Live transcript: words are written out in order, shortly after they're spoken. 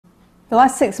The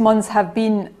last 6 months have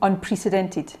been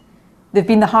unprecedented. They've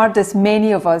been the hardest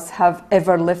many of us have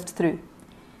ever lived through.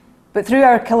 But through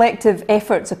our collective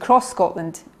efforts across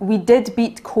Scotland, we did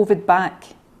beat COVID back.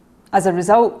 As a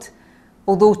result,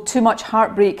 although too much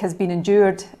heartbreak has been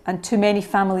endured and too many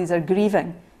families are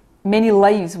grieving, many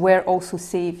lives were also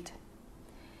saved.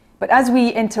 But as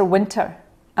we enter winter,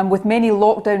 and with many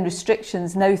lockdown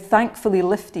restrictions now thankfully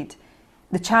lifted,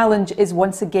 the challenge is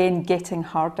once again getting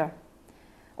harder.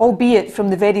 Albeit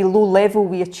from the very low level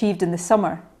we achieved in the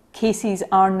summer, cases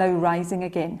are now rising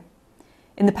again.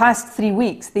 In the past 3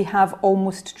 weeks, they have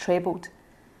almost trebled.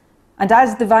 And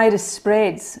as the virus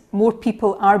spreads, more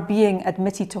people are being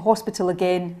admitted to hospital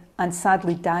again and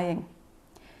sadly dying.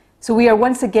 So we are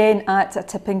once again at a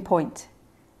tipping point.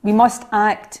 We must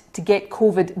act to get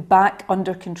COVID back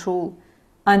under control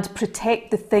and protect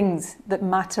the things that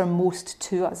matter most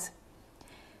to us.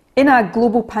 In a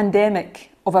global pandemic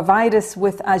of a virus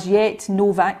with as yet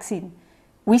no vaccine,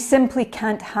 we simply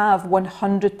can't have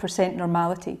 100%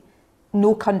 normality.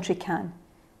 No country can.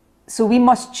 So we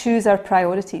must choose our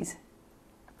priorities.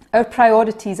 Our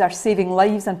priorities are saving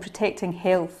lives and protecting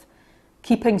health,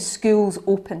 keeping schools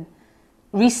open,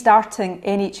 restarting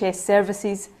NHS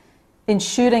services,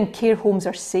 ensuring care homes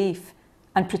are safe,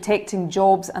 and protecting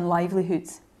jobs and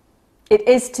livelihoods. It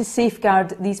is to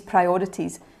safeguard these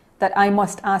priorities that I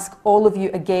must ask all of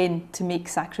you again to make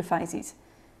sacrifices.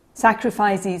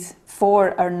 Sacrifices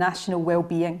for our national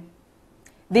well-being.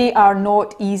 They are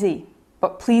not easy,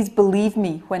 but please believe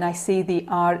me when I say they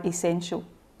are essential.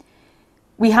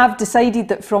 We have decided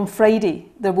that from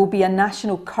Friday there will be a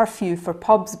national curfew for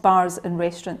pubs, bars and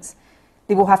restaurants.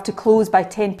 They will have to close by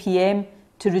 10 p.m.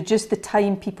 to reduce the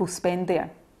time people spend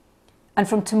there. And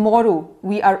from tomorrow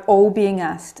we are all being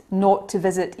asked not to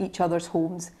visit each other's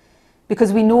homes,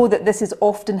 because we know that this is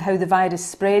often how the virus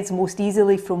spreads most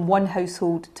easily from one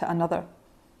household to another.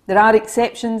 There are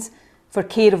exceptions for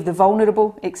care of the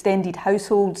vulnerable, extended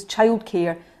households,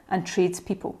 childcare and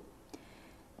tradespeople.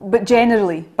 But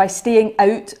generally, by staying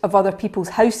out of other people's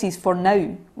houses for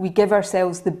now, we give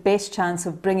ourselves the best chance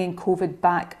of bringing COVID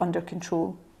back under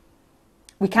control.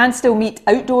 We can still meet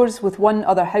outdoors with one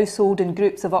other household in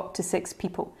groups of up to 6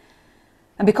 people.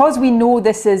 And because we know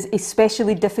this is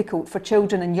especially difficult for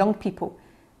children and young people,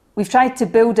 we've tried to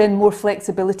build in more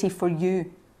flexibility for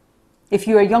you. If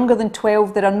you are younger than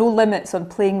 12, there are no limits on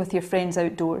playing with your friends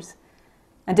outdoors.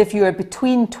 And if you are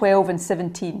between 12 and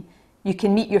 17, you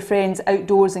can meet your friends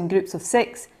outdoors in groups of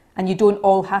 6, and you don't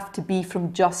all have to be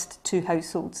from just 2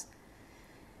 households.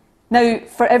 Now,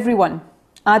 for everyone,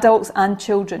 adults and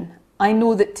children, I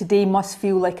know that today must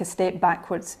feel like a step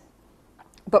backwards.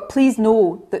 But please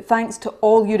know that thanks to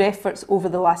all your efforts over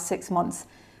the last 6 months,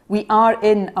 we are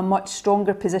in a much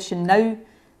stronger position now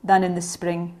than in the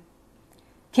spring.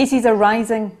 Cases are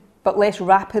rising, but less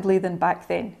rapidly than back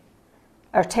then.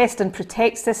 Our test and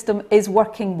protect system is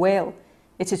working well.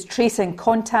 It is tracing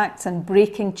contacts and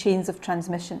breaking chains of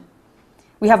transmission.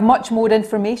 We have much more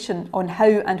information on how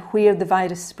and where the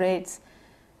virus spreads,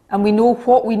 and we know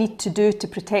what we need to do to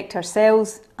protect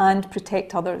ourselves and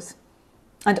protect others.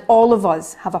 And all of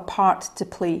us have a part to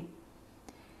play.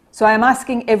 So I am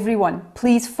asking everyone,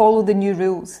 please follow the new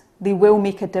rules. They will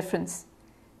make a difference.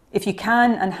 If you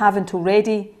can and haven't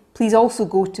already, please also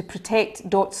go to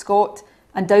protect.scot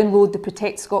and download the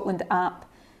Protect Scotland app,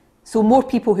 so more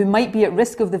people who might be at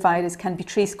risk of the virus can be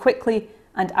traced quickly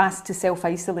and asked to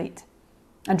self-isolate.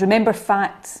 And remember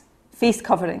facts, face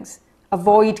coverings,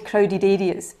 avoid crowded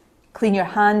areas, clean your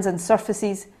hands and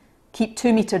surfaces, keep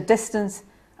 2-metre distance,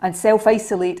 and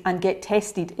self-isolate and get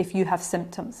tested if you have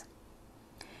symptoms.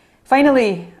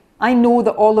 Finally, I know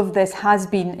that all of this has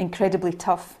been incredibly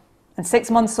tough, and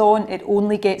 6 months on it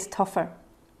only gets tougher.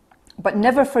 But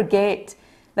never forget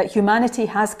that humanity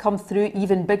has come through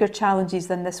even bigger challenges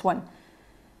than this one.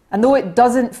 And though it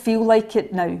doesn't feel like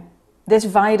it now, this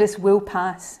virus will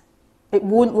pass. It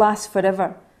won't last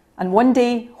forever, and one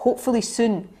day, hopefully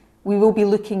soon, we will be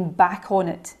looking back on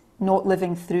it, not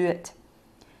living through it.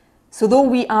 So though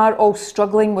we are all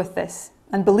struggling with this,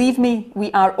 and believe me, we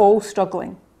are all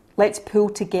struggling, let's pull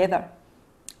together.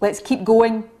 Let's keep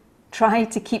going, try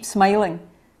to keep smiling,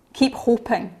 keep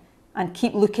hoping, and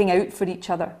keep looking out for each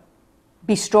other.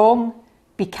 Be strong,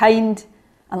 be kind,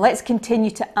 and let's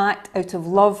continue to act out of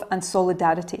love and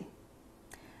solidarity.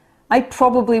 I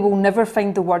probably will never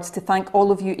find the words to thank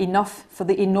all of you enough for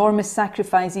the enormous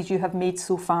sacrifices you have made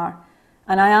so far,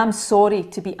 and I am sorry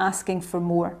to be asking for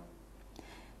more.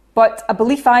 But a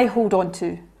belief I hold on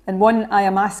to, and one I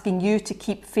am asking you to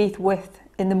keep faith with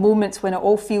in the moments when it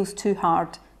all feels too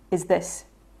hard, is this.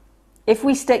 If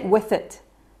we stick with it,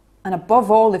 and above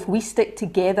all, if we stick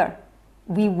together,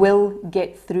 We will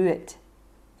get through it.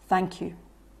 Thank you.